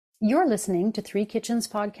You're listening to Three Kitchens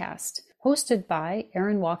Podcast, hosted by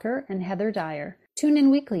Aaron Walker and Heather Dyer. Tune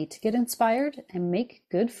in weekly to get inspired and make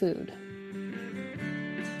good food.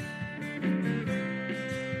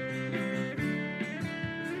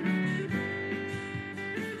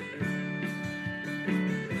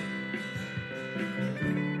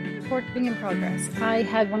 Recording in progress. I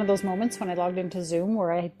had one of those moments when I logged into Zoom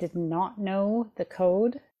where I did not know the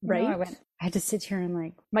code. Right. I had to sit here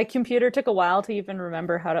and my computer took a while to even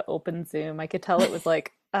remember how to open Zoom. I could tell it was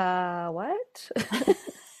like, what?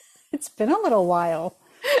 It's been a little while.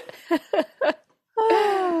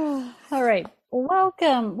 Oh, all right.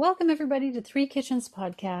 Welcome everybody to Three Kitchens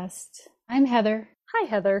Podcast. I'm Heather. Hi,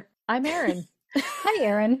 Heather. I'm Aaron. Hi,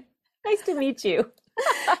 Aaron. Nice to meet you.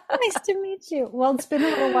 Nice to meet you. Well, it's been a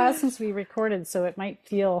little while since we recorded, so it might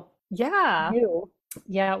feel new.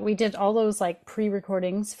 Yeah, we did all those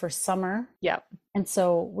pre-recordings for summer. Yep. And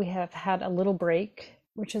so we have had a little break,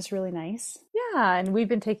 which is really nice. Yeah, and we've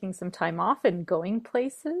been taking some time off and going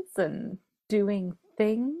places and doing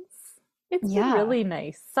things. It's been really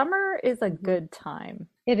nice. Summer is a good time.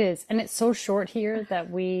 It is. And it's so short here that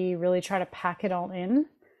we really try to pack it all in.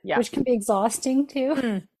 Yeah. Which can be exhausting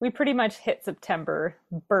too. We pretty much hit September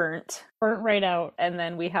burnt right out. And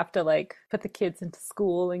then we have to put the kids into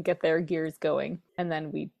school and get their gears going. And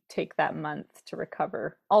then we take that month to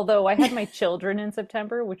recover. Although I had my children in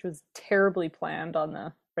September, which was terribly planned on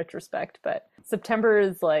the retrospect. But September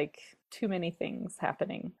is too many things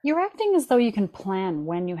happening. You're acting as though you can plan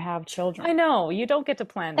when you have children. I know. You don't get to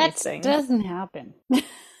plan these things. That doesn't happen.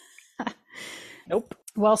 Nope.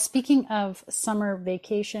 Well, speaking of summer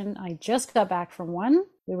vacation, I just got back from one.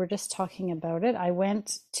 We were just talking about it. I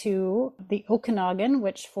went to the Okanagan,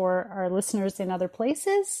 which for our listeners in other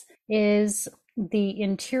places is the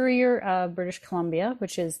interior of British Columbia,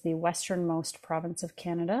 which is the westernmost province of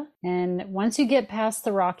Canada. And once you get past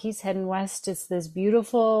the Rockies, heading west, it's this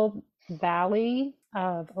beautiful valley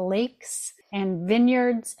of lakes and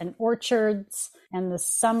vineyards and orchards. And the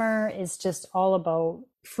summer is just all about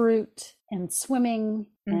fruit and swimming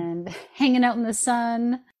and hanging out in the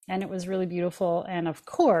sun. And it was really beautiful. And of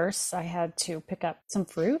course, I had to pick up some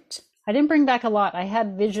fruit. I didn't bring back a lot. I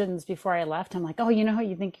had visions before I left. I'm like, oh, you know how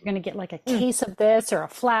you think you're going to get a case of this or a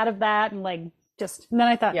flat of that? And and then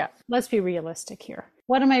I thought, let's be realistic here.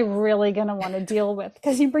 What am I really going to want to deal with?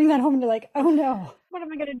 Because you bring that home and you're like, oh no, what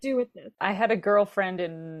am I going to do with this? I had a girlfriend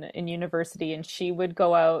in university, and she would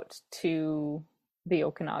go out to the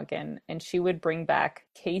Okanagan and she would bring back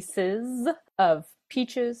cases of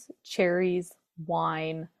peaches, cherries,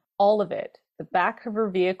 wine, all of it. The back of her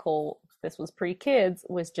vehicle, this was pre-kids,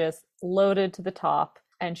 was just loaded to the top,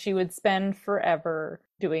 and she would spend forever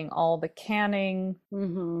doing all the canning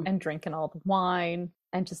and drinking all the wine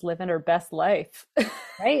and just living her best life.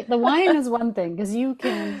 Right? The wine is one thing because you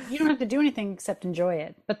don't have to do anything except enjoy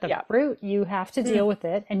it. But the fruit, you have to deal with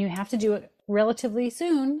it, and you have to do it relatively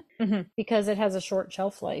soon because it has a short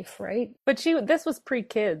shelf life, right? But this was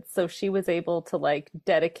pre-kids, so she was able to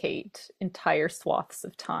dedicate entire swaths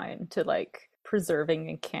of time to preserving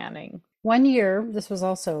and canning. One year, this was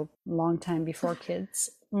also a long time before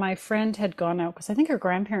kids, my friend had gone out because I think her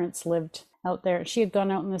grandparents lived out there. She had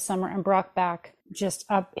gone out in the summer and brought back just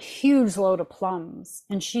a huge load of plums.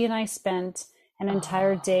 And she and I spent an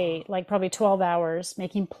entire day, probably 12 hours,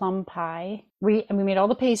 making plum pie. We made all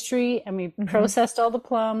the pastry, and we processed all the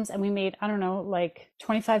plums, and we made,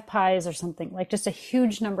 25 pies or something, just a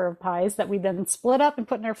huge number of pies that we then split up and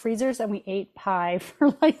put in our freezers, and we ate pie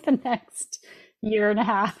for the next year and a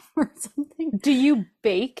half or something. Do you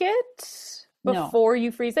bake it before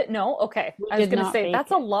you freeze it? No? Okay. I was going to say,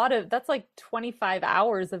 that's that's 25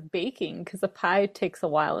 hours of baking because the pie takes a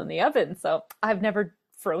while in the oven. So I've never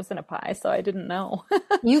frozen a pie, so I didn't know.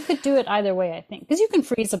 You could do it either way, I think, because you can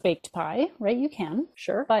freeze a baked pie, right? You can.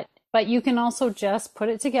 Sure. But you can also just put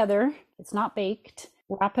it together. It's not baked.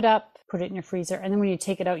 Wrap it up, put it in your freezer, and then when you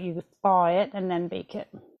take it out, you thaw it and then bake it.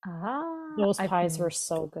 Those pies were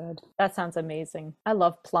so good. That sounds amazing. I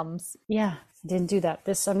love plums. Yeah, I didn't do that.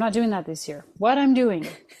 I'm not doing that this year. What I'm doing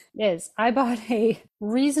is I bought a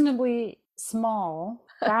reasonably small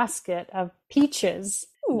basket of peaches.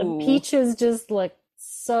 Ooh. The peaches just look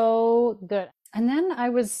so good. And then I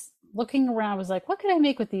was looking around, I was like, what could I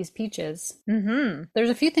make with these peaches? There's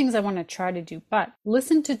a few things I want to try to do, but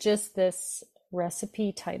listen to just this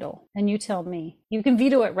recipe title and you tell me. You can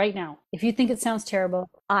veto it right now if you think it sounds terrible.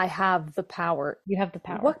 I have the power. You have the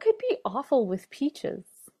power. What could be awful with peaches?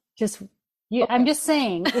 I'm just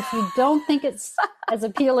saying, if you don't think it's as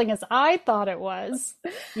appealing as I thought it was,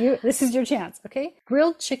 this is your chance, okay?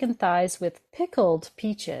 Grilled chicken thighs with pickled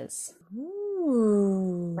peaches.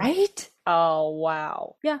 Ooh. Right? Oh,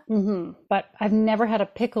 wow. Yeah. But I've never had a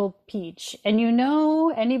pickled peach. And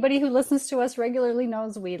anybody who listens to us regularly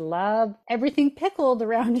knows we love everything pickled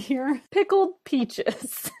around here. Pickled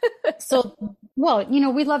peaches. So, well,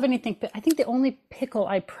 we love anything. But I think the only pickle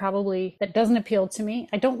that doesn't appeal to me,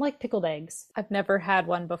 I don't like pickled eggs. I've never had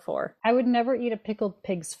one before. I would never eat a pickled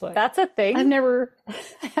pig's foot. That's a thing? I've never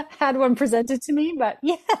had one presented to me, but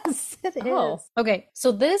yes, it is. Okay,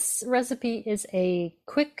 so this recipe is a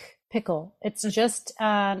quick pickle. It's just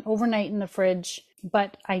overnight in the fridge.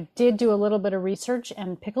 But I did do a little bit of research,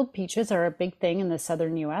 and pickled peaches are a big thing in the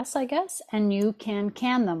southern US, I guess, and you can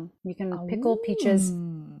can them. You can pickle peaches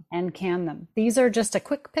and can them. These are just a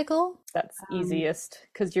quick pickle. That's easiest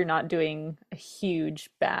because you're not doing a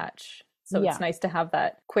huge batch. So it's nice to have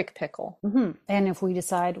that quick pickle. And if we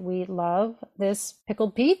decide we love this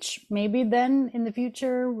pickled peach, maybe then in the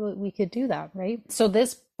future we could do that, right? So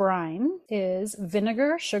this brine is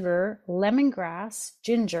vinegar, sugar, lemongrass,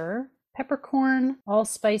 ginger, peppercorn,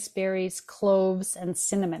 allspice berries, cloves, and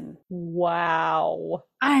cinnamon. Wow.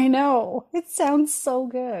 I know. It sounds so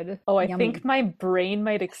good. Oh, I think my brain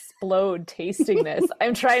might explode tasting this.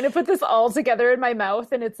 I'm trying to put this all together in my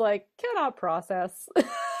mouth and it's like, cannot process.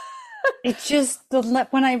 It's just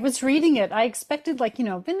when I was reading it, I expected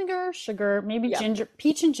vinegar, sugar, maybe ginger.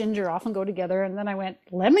 Peach and ginger often go together. And then I went,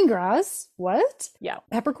 lemongrass? What? Yeah.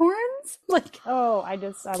 Peppercorns?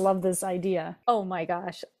 I love this idea. Oh my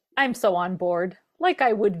gosh. I'm so on board.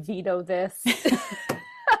 I would veto this.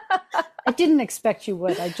 I didn't expect you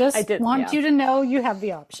would. I want you to know you have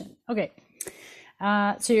the option. Okay.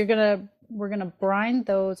 So we're gonna brine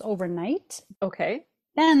those overnight. Okay.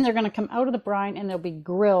 Then they're going to come out of the brine and they'll be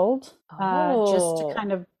grilled just to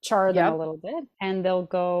kind of char them a little bit. And they'll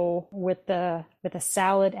go with the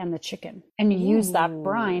salad and the chicken. And you use that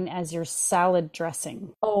brine as your salad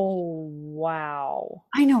dressing. Oh, wow.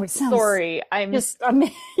 I know, it sounds... Sorry,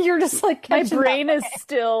 you're just like... My brain is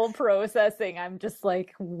still processing. I'm just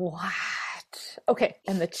like, what? Okay,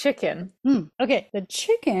 and the chicken. Okay, the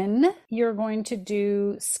chicken, you're going to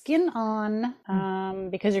do skin on,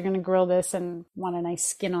 because you're going to grill this and want a nice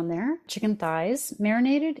skin on there. Chicken thighs,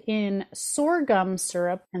 marinated in sorghum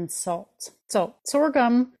syrup and salt. So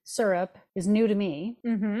sorghum syrup is new to me.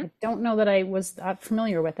 I don't know that I was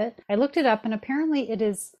familiar with it. I looked it up and apparently it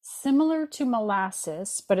is similar to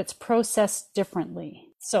molasses, but it's processed differently.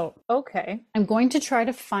 So okay, I'm going to try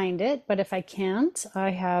to find it, but if I can't,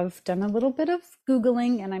 I have done a little bit of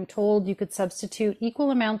Googling and I'm told you could substitute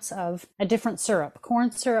equal amounts of a different syrup,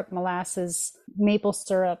 corn syrup, molasses, maple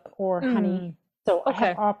syrup, or honey. So I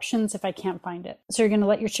have options if I can't find it. So you're going to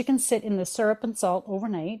let your chicken sit in the syrup and salt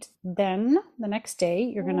overnight. Then the next day,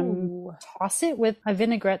 you're going to toss it with a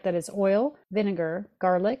vinaigrette that is oil, vinegar,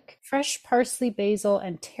 garlic, fresh parsley, basil,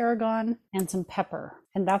 and tarragon, and some pepper.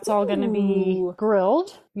 And that's all going to be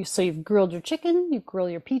grilled. So you've grilled your chicken, you grill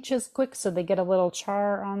your peaches quick so they get a little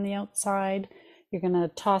char on the outside. You're going to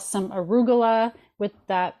toss some arugula with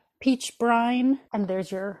that peach brine, and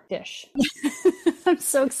there's your dish. I'm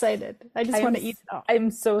so excited. I just want to eat it all.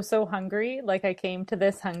 I'm so hungry. I came to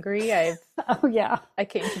this hungry. I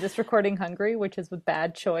came to this recording hungry, which is a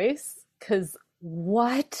bad choice. Because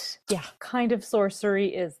what kind of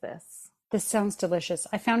sorcery is this? This sounds delicious.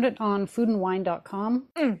 I found it on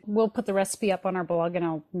foodandwine.com. We'll put the recipe up on our blog and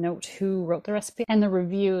I'll note who wrote the recipe. And the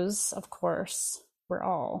reviews, of course, were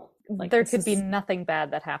all there could be nothing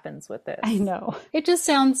bad that happens with this. I know. It just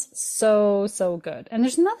sounds so good. And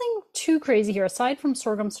there's nothing too crazy here aside from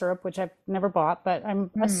sorghum syrup, which I've never bought, but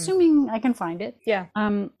I'm assuming I can find it. Yeah.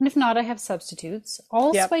 And if not, I have substitutes.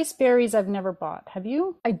 Allspice berries I've never bought. Have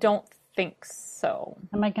you? I don't think so.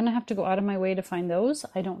 Am I going to have to go out of my way to find those?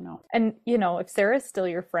 I don't know. And, if Sarah's still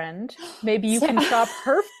your friend, maybe you can shop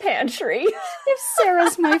her pantry. If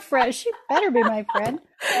Sarah's my friend, she better be my friend.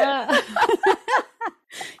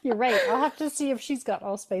 You're right. I'll have to see if she's got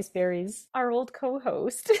allspice berries. Our old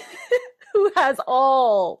co-host who has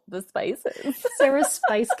all the spices. Sarah's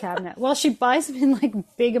spice cabinet. Well, she buys them in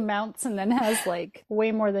big amounts and then has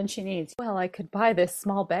way more than she needs. Well, I could buy this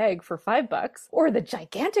small bag for $5 or the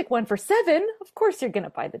gigantic one for $7. Of course you're going to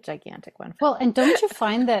buy the gigantic one. Well, and don't you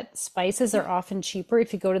find that spices are often cheaper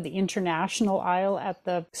if you go to the international aisle at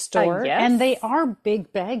the store? Yes. And they are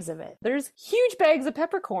big bags of it. There's huge bags of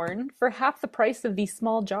peppercorn for half the price of the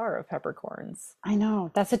small jar of peppercorns. I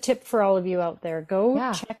know. That's a tip for all of you out there.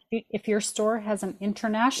 Go check if your store has an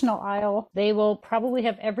international aisle. They will probably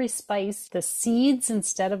have every spice, the seeds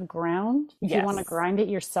instead of ground. If you want to grind it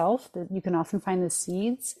yourself, you can often find the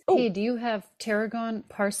seeds. Oh. Hey, do you have tarragon,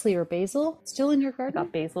 parsley, or basil still in your garden? I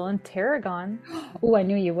got basil and tarragon. Oh, I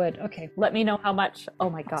knew you would. Okay. Let me know how much. Oh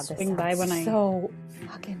my God, this sounds so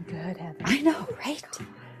fucking good, Heather. I know, right?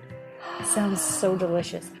 Sounds so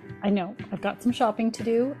delicious. I know. I've got some shopping to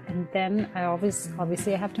do, and then I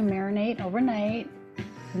obviously I have to marinate overnight,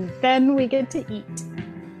 and then we get to eat.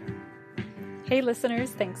 Hey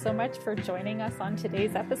listeners, thanks so much for joining us on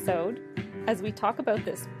today's episode. As we talk about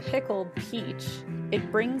this pickled peach,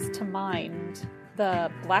 it brings to mind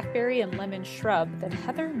the blackberry and lemon shrub that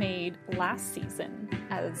Heather made last season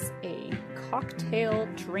as a cocktail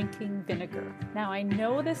drinking vinegar. Now, I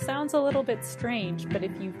know this sounds a little bit strange, but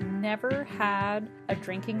if you've never had a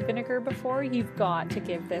drinking vinegar before, you've got to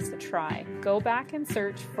give this a try. Go back and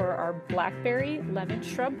search for our blackberry lemon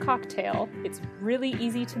shrub cocktail. It's really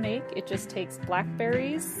easy to make. It just takes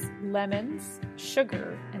blackberries, lemons,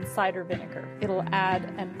 sugar, and cider vinegar. It'll add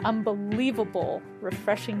an unbelievable,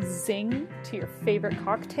 refreshing zing to your favorite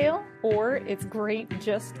cocktail, or it's great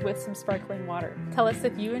just with some sparkling water. Tell us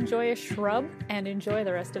if you enjoy a shrub, and enjoy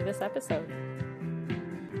the rest of this episode.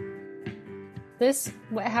 This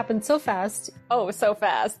happened so fast. Oh, so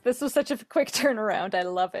fast. This was such a quick turnaround. I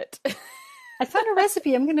love it. I found a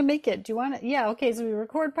recipe. I'm going to make it. Do you want it? Yeah, okay. So we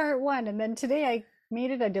record part 1, and then today I made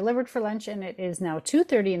it. I delivered for lunch, and it is now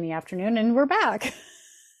 2:30 in the afternoon, and we're back.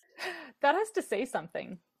 That has to say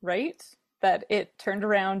something, right? That it turned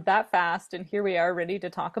around that fast, and here we are ready to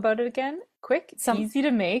talk about it again. Quick, easy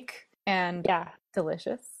to make, and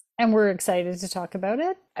delicious. And we're excited to talk about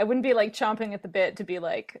it. I wouldn't be like chomping at the bit to be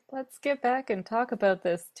like, let's get back and talk about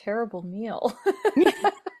this terrible meal.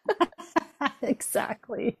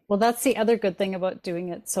 Exactly. Well, that's the other good thing about doing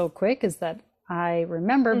it so quick is that I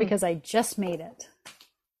remember because I just made it.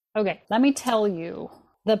 Okay, let me tell you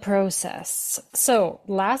the process. So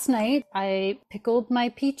last night I pickled my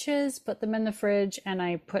peaches, put them in the fridge, and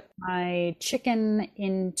I put my chicken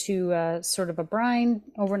into a sort of a brine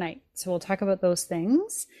overnight. So we'll talk about those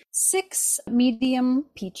things. 6 medium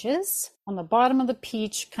peaches. On the bottom of the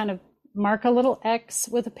peach, kind of mark a little X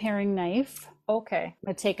with a paring knife. Okay. I'm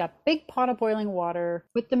going to take a big pot of boiling water,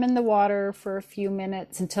 put them in the water for a few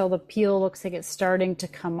minutes until the peel looks like it's starting to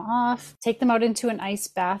come off. Take them out into an ice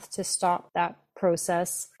bath to stop that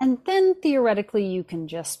process. And then theoretically, you can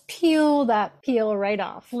just peel that peel right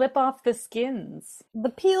off. Flip off the skins. The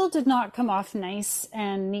peel did not come off nice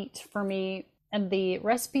and neat for me. And the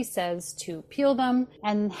recipe says to peel them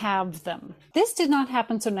and halve them. This did not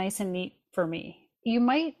happen so nice and neat for me. You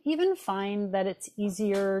might even find that it's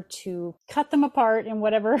easier to cut them apart in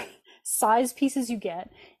whatever size pieces you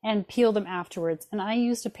get and peel them afterwards. And I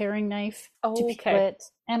used a paring knife to peel it,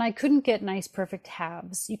 and I couldn't get nice, perfect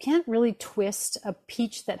halves. You can't really twist a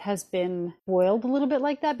peach that has been boiled a little bit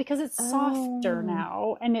like that because it's softer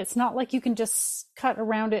now. And it's not like you can just cut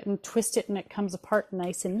around it and twist it and it comes apart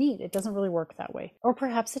nice and neat. It doesn't really work that way. Or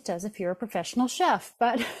perhaps it does if you're a professional chef,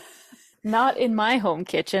 but... Not in my home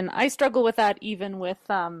kitchen. I struggle with that even with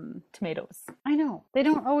tomatoes. I know. They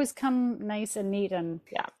don't always come nice and neat. And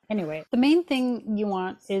anyway, the main thing you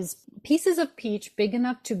want is pieces of peach big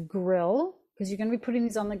enough to grill, because you're going to be putting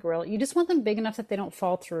these on the grill. You just want them big enough that they don't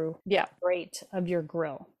fall through the grate of your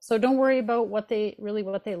grill. So don't worry about what they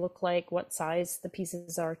look like, what size the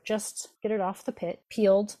pieces are. Just get it off the pit,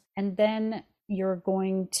 peeled, and then you're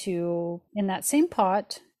going to, in that same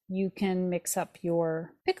pot, you can mix up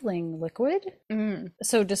your pickling liquid.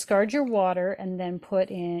 So discard your water and then put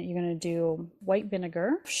in, you're going to do white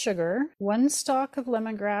vinegar, sugar, 1 stalk of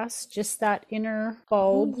lemongrass, just that inner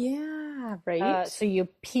bulb. Oh, yeah, right. So you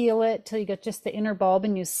peel it till you get just the inner bulb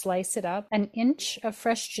and you slice it up. 1 inch of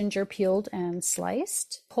fresh ginger peeled and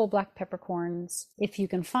sliced. Whole black peppercorns. If you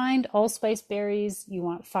can find allspice berries, you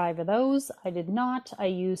want 5 of those. I did not. I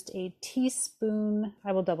used a teaspoon,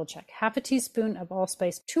 I will double check, half a teaspoon of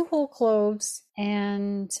allspice, 2 whole cloves,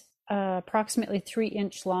 and approximately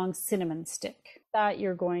 3-inch long cinnamon stick. That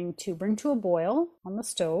you're going to bring to a boil on the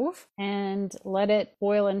stove and let it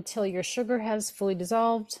boil until your sugar has fully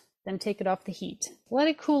dissolved. Then take it off the heat. Let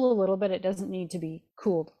it cool a little bit. It doesn't need to be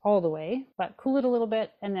cooled all the way, but cool it a little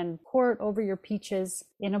bit and then pour it over your peaches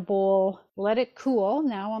in a bowl. Let it cool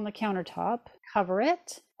now on the countertop. Cover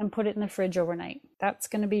it and put it in the fridge overnight. That's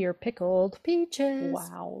going to be your pickled peaches.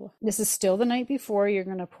 Wow. This is still the night before. You're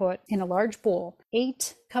going to put in a large bowl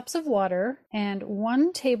 8 cups of water and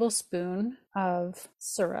 1 tablespoon of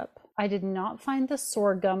syrup. I did not find the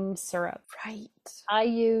sorghum syrup. Right. I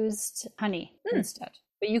used honey instead.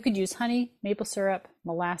 But you could use honey, maple syrup,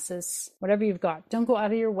 molasses, whatever you've got. Don't go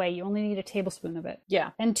out of your way. You only need a tablespoon of it.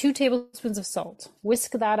 Yeah. And 2 tablespoons of salt.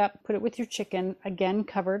 Whisk that up, put it with your chicken, again,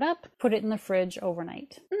 cover it up, put it in the fridge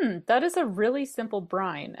overnight. That is a really simple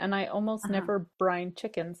brine, and I almost never brine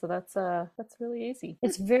chicken, so that's really easy.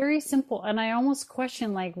 It's very simple, and I almost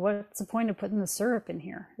question, like, what's the point of putting the syrup in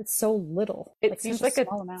here? It's so little. It seems like a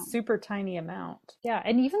small amount. super tiny amount. Yeah,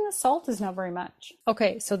 and even the salt is not very much.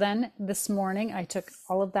 Okay, so then this morning I took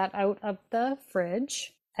all of that out of the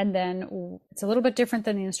fridge. And then it's a little bit different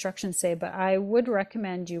than the instructions say, but I would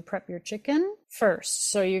recommend you prep your chicken first.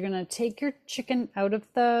 So you're going to take your chicken out of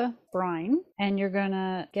the brine and you're going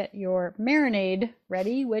to get your marinade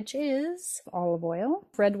ready, which is olive oil,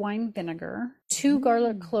 red wine vinegar, 2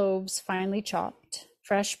 garlic cloves finely chopped,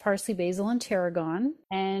 fresh parsley, basil, and tarragon,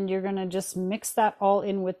 and you're going to just mix that all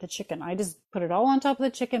in with the chicken. I just put it all on top of the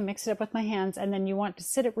chicken, mix it up with my hands, and then you want to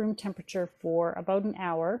sit at room temperature for about an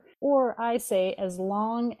hour, or I say as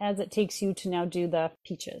long as it takes you to now do the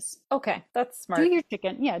peaches. Okay, that's smart. Do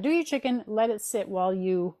your chicken, let it sit while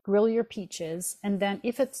you grill your peaches, and then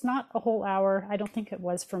if it's not a whole hour, I don't think it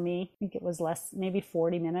was for me, I think it was less, maybe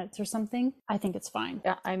 40 minutes or something, I think it's fine.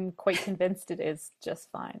 Yeah, I'm quite convinced it is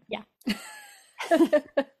just fine. Yeah.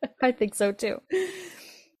 I think so too.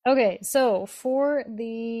 Okay, so for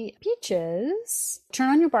the peaches, turn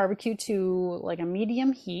on your barbecue to like a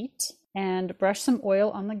medium heat and brush some oil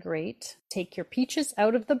on the grate. Take your peaches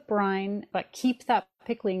out of the brine, but keep that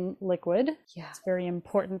pickling liquid. Yeah. It's very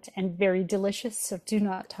important and very delicious, so do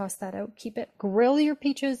not toss that out. Keep it. Grill your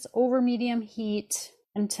peaches over medium heat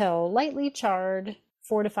until lightly charred,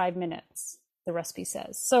 4 to 5 minutes, the recipe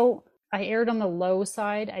says. So I aired on the low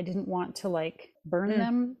side. I didn't want to like burn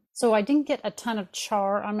them. So I didn't get a ton of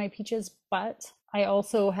char on my peaches, but I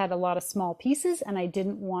also had a lot of small pieces and I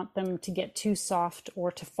didn't want them to get too soft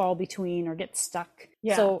or to fall between or get stuck.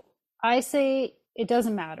 Yeah. So I say it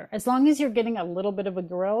doesn't matter. As long as you're getting a little bit of a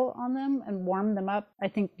grill on them and warm them up, I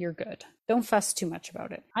think you're good. Don't fuss too much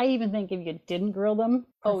about it. I even think if you didn't grill them,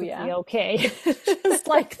 okay. Just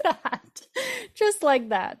like that. Just like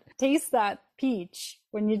that. Taste that peach.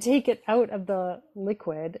 When you take it out of the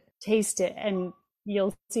liquid, taste it and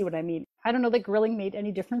you'll see what I mean. I don't know that grilling made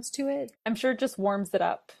any difference to it. I'm sure it just warms it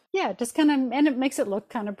up. Yeah, just kind of, and it makes it look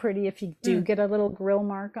kind of pretty if you do get a little grill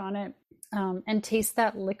mark on it. And taste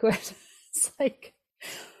that liquid. It's like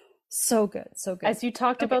so good, so good. As you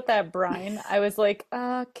talked about that brine, I was like,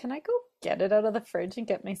 can I go get it out of the fridge and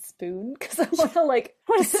get my spoon? Because I want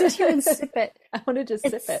to sit here and sip it. I want to just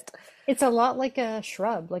sip it. It's a lot like a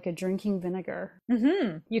shrub, like a drinking vinegar.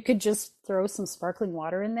 Mm-hmm. You could just throw some sparkling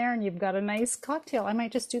water in there and you've got a nice cocktail. I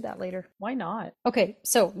might just do that later. Why not? Okay,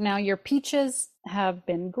 so now your peaches have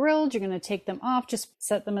been grilled. You're going to take them off, just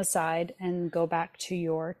set them aside and go back to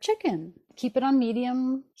your chicken. Keep it on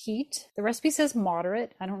medium heat. The recipe says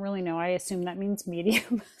moderate. I don't really know. I assume that means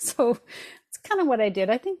medium. So it's kind of what I did.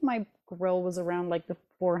 I think my grill was around like the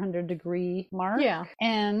 400 degree mark. Yeah.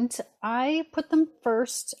 And I put them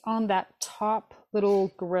first on that top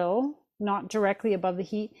little grill, not directly above the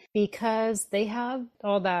heat, because they have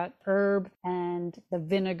all that herb and the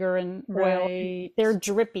vinegar and oil. Right. They're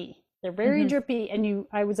drippy. They're very drippy. And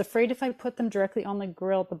I was afraid if I put them directly on the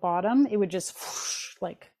grill at the bottom, it would just whoosh,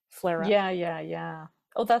 like flare up. Yeah.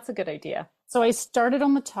 Oh, that's a good idea. So I started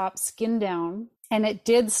on the top, skin down, and it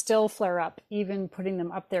did still flare up, even putting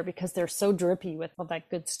them up there because they're so drippy with all that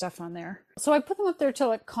good stuff on there. So I put them up there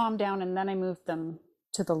till it calmed down, and then I moved them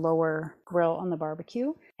to the lower grill on the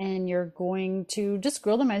barbecue. And you're going to just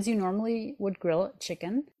grill them as you normally would grill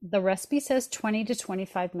chicken. The recipe says 20 to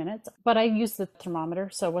 25 minutes, but I used the thermometer,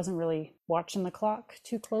 so I wasn't really watching the clock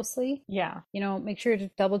too closely. Yeah. Make sure to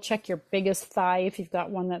double check your biggest thigh if you've got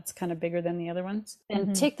one that's kind of bigger than the other ones.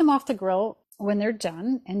 And take them off the grill when they're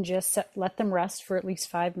done and just let them rest for at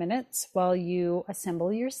least 5 minutes while you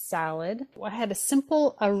assemble your salad. I had a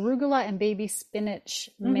simple arugula and baby spinach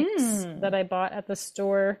mix that I bought at the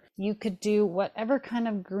store. You could do whatever kind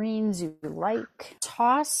of greens you like.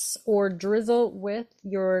 Toss or drizzle with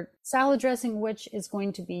your salad dressing, which is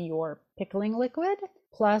going to be your pickling liquid,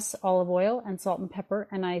 plus olive oil and salt and pepper.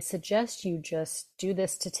 And I suggest you just do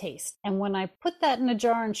this to taste. And when I put that in a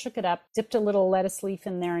jar and shook it up, dipped a little lettuce leaf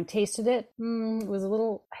in there and tasted it, it was a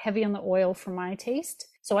little heavy on the oil for my taste.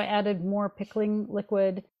 So I added more pickling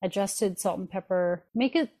liquid, adjusted salt and pepper,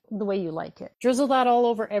 make it the way you like it. Drizzle that all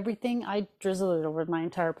over everything. I drizzled it over my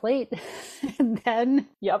entire plate and then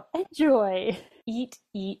enjoy. Eat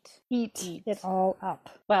it all up.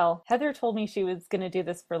 Well, Heather told me she was going to do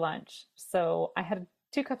this for lunch. So I had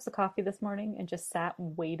 2 cups of coffee this morning and just sat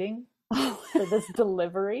waiting for this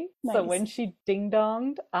delivery. Nice. So when she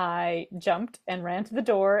ding-donged, I jumped and ran to the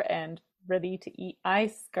door and ready to eat. I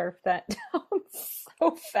scarfed that down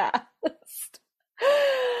so fast.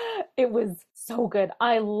 It was so good.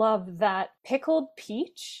 I love that pickled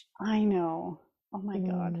peach. I know. Oh my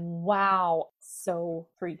God. Wow. So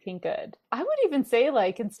freaking good. I would even say,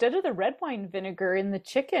 like, instead of the red wine vinegar in the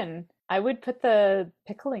chicken, I would put the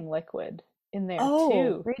pickling liquid in there Oh,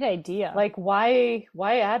 too. great idea. Like, why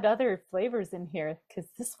add other flavors in here? Because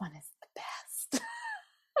this one is the best.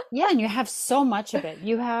 Yeah, and you have so much of it.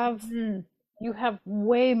 You have Mm. you have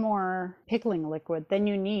way more pickling liquid than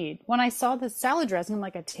you need. When I saw the salad dressing, I'm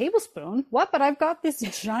like, a tablespoon? What? But I've got this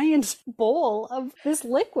giant bowl of this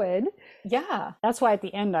liquid. Yeah. That's why at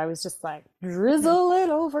the end I was just like, drizzle it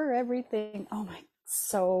over everything. Oh my,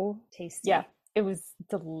 so tasty. Yeah. It was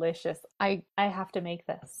delicious. I have to make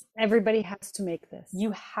this. Everybody has to make this.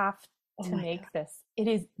 You have Oh to my make God. this. It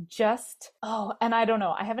is just, oh, and I don't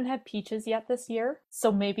know. I haven't had peaches yet this year.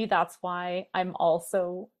 So maybe that's why I'm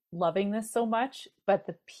also loving this so much. But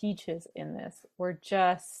the peaches in this were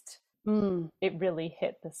just, it really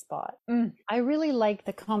hit the spot. I really like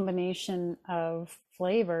the combination of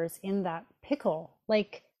flavors in that pickle.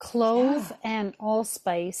 Like clove and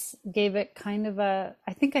allspice gave it kind of a,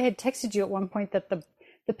 I think I had texted you at one point that the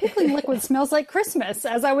pickling liquid smells like Christmas.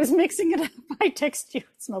 As I was mixing it up, I text you,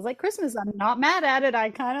 it smells like Christmas. I'm not mad at it. I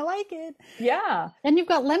kind of like it. Yeah. And you've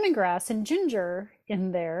got lemongrass and ginger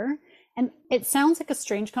in there. And it sounds like a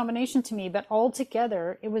strange combination to me, but all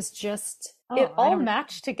together, it was just, it all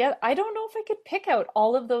matched together. I don't know if I could pick out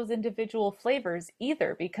all of those individual flavors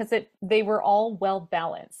either because they were all well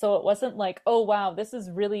balanced. So it wasn't like, oh wow, this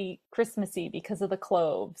is really Christmassy because of the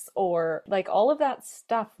cloves, or like all of that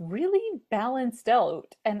stuff really balanced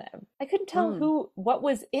out. And I couldn't tell what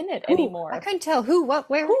was in it anymore. I couldn't tell who, what,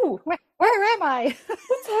 where, where am I?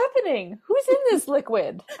 What's happening? Who's in this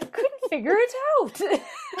liquid? I couldn't figure it out.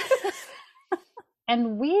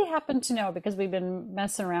 And we happen to know, because we've been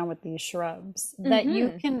messing around with these shrubs, that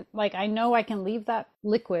you can, like, I know I can leave that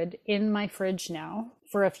liquid in my fridge now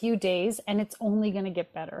for a few days and it's only going to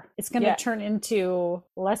get better. It's going to turn into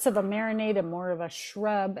less of a marinade and more of a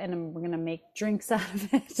shrub, and we're going to make drinks out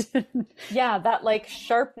of it. Yeah, that like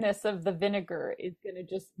sharpness of the vinegar is going to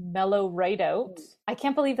just mellow right out. I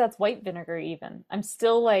can't believe that's white vinegar even. I'm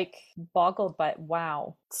still like boggled by it.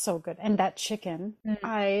 Wow. So good. And that chicken,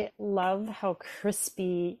 I love how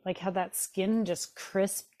crispy, like how that skin just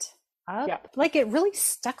crisped up. Yeah. Like it really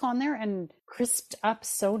stuck on there and crisped up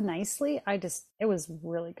so nicely. It was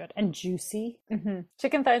really good and juicy.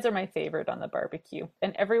 Chicken thighs are my favorite on the barbecue.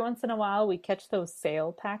 And every once in a while we catch those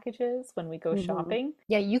sale packages when we go shopping.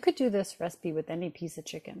 Yeah, you could do this recipe with any piece of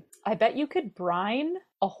chicken. I bet you could brine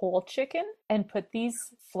a whole chicken and put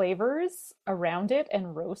these flavors around it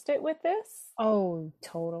and roast it with this. Oh,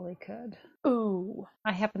 totally could. Ooh.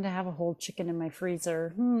 I happen to have a whole chicken in my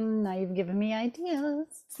freezer. Now you've given me ideas.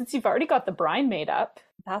 Since you've already got the brine made up,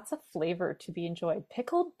 that's a flavor to be enjoyed.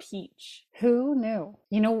 Pickled peach. Who knew?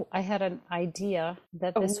 You know, I had an idea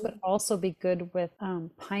that this would also be good with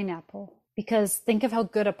pineapple. Because think of how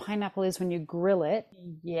good a pineapple is when you grill it.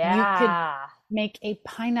 Yeah. You could make a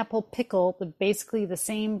pineapple pickle with basically the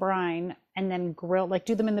same brine and then grill, like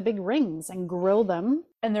do them in the big rings and grill them.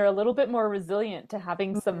 And they're a little bit more resilient to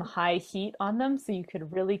having some high heat on them, so you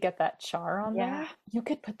could really get that char on there. You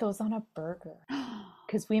could put those on a burger.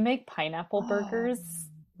 Because we make pineapple burgers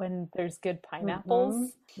when there's good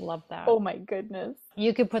pineapples. Love that. Oh my goodness.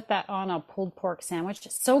 You could put that on a pulled pork sandwich.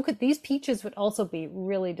 So good. These peaches would also be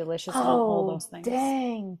really delicious on all those things.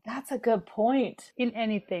 Dang, that's a good point. In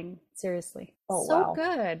anything, seriously. Oh, so wow.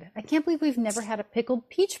 good. I can't believe we've never had a pickled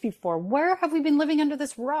peach before. Where have we been living under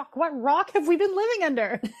this rock? What rock have we been living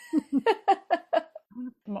under?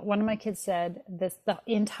 One of my kids said the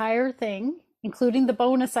entire thing, including the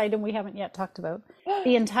bonus item we haven't yet talked about,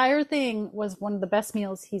 the entire thing was one of the best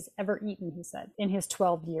meals he's ever eaten, he said, in his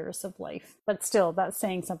 12 years of life. But still, that's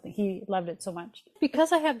saying something. He loved it so much.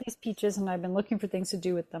 Because I have these peaches and I've been looking for things to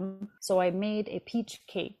do with them, so I made a peach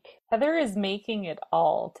cake. Heather is making it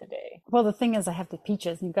all today. Well, the thing is, I have the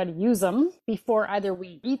peaches and you've got to use them before either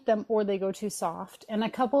we eat them or they go too soft. And a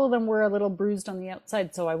couple of them were a little bruised on the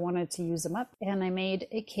outside, so I wanted to use them up. And I made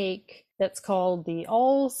a cake that's called the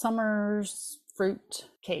All Summer's Fruit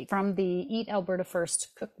Cake from the Eat Alberta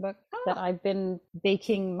First cookbook that I've been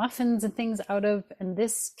baking muffins and things out of. And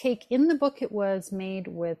this cake, in the book, it was made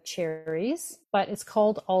with cherries, but it's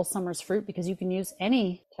called All Summer's Fruit because you can use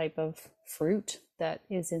any type of fruit that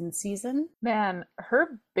is in season. Man,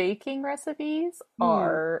 her baking recipes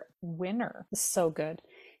are winner. So good.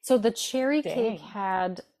 So the cherry cake Dang.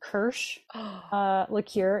 had Kirsch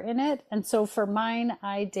liqueur in it. And so for mine,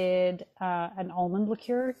 I did an almond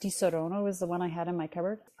liqueur. Di Sorono was the one I had in my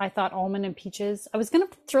cupboard. I thought almond and peaches. I was going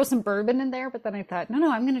to throw some bourbon in there, but then I thought,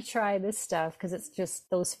 no, I'm going to try this stuff because it's just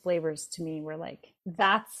those flavors to me were like,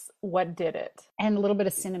 That's what did it. and a little bit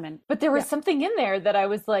of cinnamon. But there was Yeah. something in there that I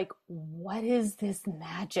was like, what is this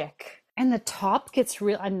magic? And the top gets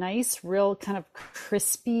a nice, real kind of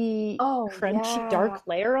crispy, Oh, crunchy, yeah. dark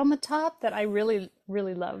layer on the top that I really,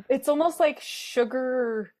 really love. It's almost like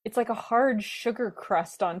sugar. It's like a hard sugar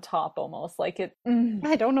crust on top almost. Like it.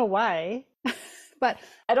 I don't know why, but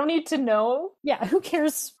I don't need to know. yeah, who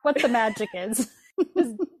cares what the magic is?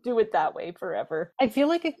 Just do it that way forever. I feel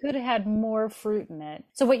like it could have had more fruit in it.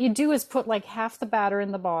 So what you do is put like half the batter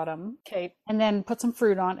in the bottom Okay. and then put some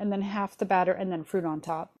fruit on and then half the batter and then fruit on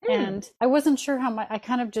top. And I wasn't sure how much, I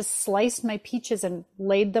kind of just sliced my peaches and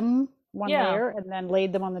laid them one Yeah. layer and then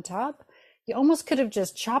laid them on the top. You almost could have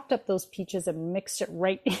just chopped up those peaches and mixed it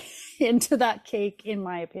right into that cake, in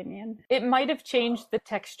my opinion. It might have changed the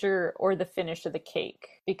texture or the finish of the cake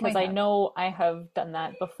because Might I have. know I have done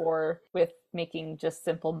that before with making just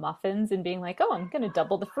simple muffins and being like, oh, I'm going to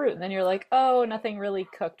double the fruit. And then you're like, oh, nothing really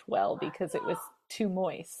cooked well because it was too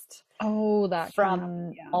moist Oh, that from kind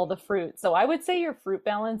of, yeah. all the fruit. So I would say your fruit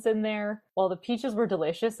balance in there, while the peaches were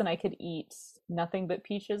delicious and I could eat nothing but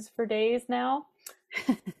peaches for days now,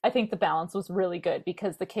 I think the balance was really good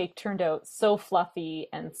because the cake turned out so fluffy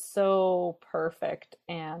and so perfect.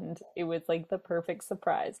 And it was like the perfect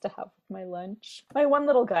surprise to have with my lunch. My one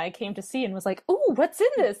little guy came to see and was like, "Ooh, what's in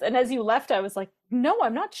this?" And as you left, I was like, "No,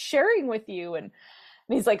 I'm not sharing with you." And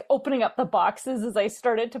he's like opening up the boxes as I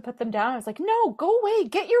started to put them down. I was like, "No, go away.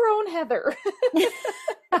 Get your own, Heather."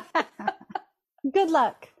 Good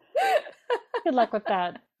luck. Good luck with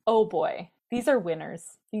that. Oh boy. These are winners.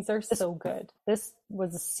 These are so good. This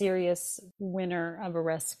was a serious winner of a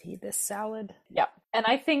recipe, this salad. Yeah. And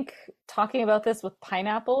I think talking about this with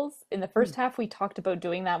pineapples, in the first half, we talked about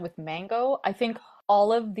doing that with mango. I think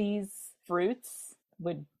all of these fruits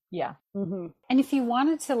would, yeah. Mm-hmm. And if you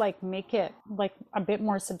wanted to like make it like a bit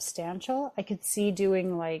more substantial, I could see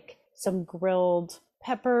doing like some grilled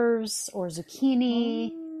peppers or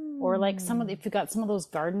zucchini or like some of the, if you got some of those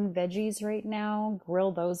garden veggies right now,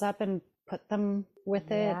 grill those up and put them with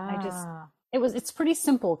it. Yeah. It's pretty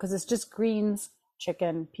simple because it's just greens,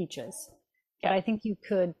 chicken, peaches. But Yeah. I think you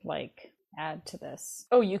could like add to this.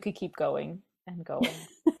 Oh, you could keep going and going.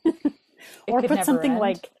 Or could put never something end.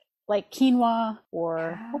 like quinoa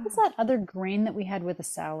or what was that other grain that we had with a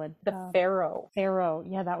salad? The farro. Farro.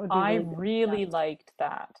 Yeah, that would be I really good. really liked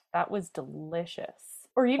that. That was delicious.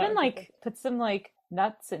 Or even would be like put some like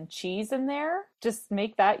nuts and cheese in there. Just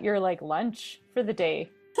make that your like lunch for the day.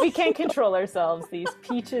 We can't control ourselves. These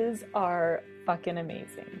peaches are fucking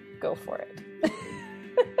amazing. Go for it.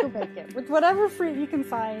 Go bake it with whatever fruit you can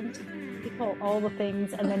find. Pickle all the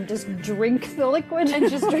things and then just drink the liquid. And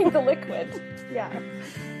just drink the liquid. Yeah.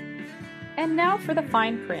 And now for the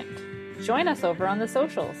fine print. Join us over on the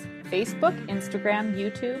socials, Facebook, Instagram,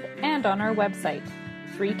 YouTube, and on our website,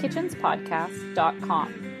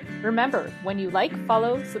 threekitchenspodcast.com. Remember, when you like,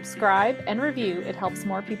 follow, subscribe, and review, it helps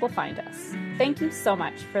more people find us. Thank you so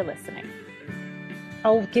much for listening.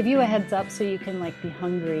 I'll give you a heads up so you can like be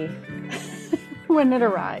hungry when it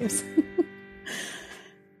arrives.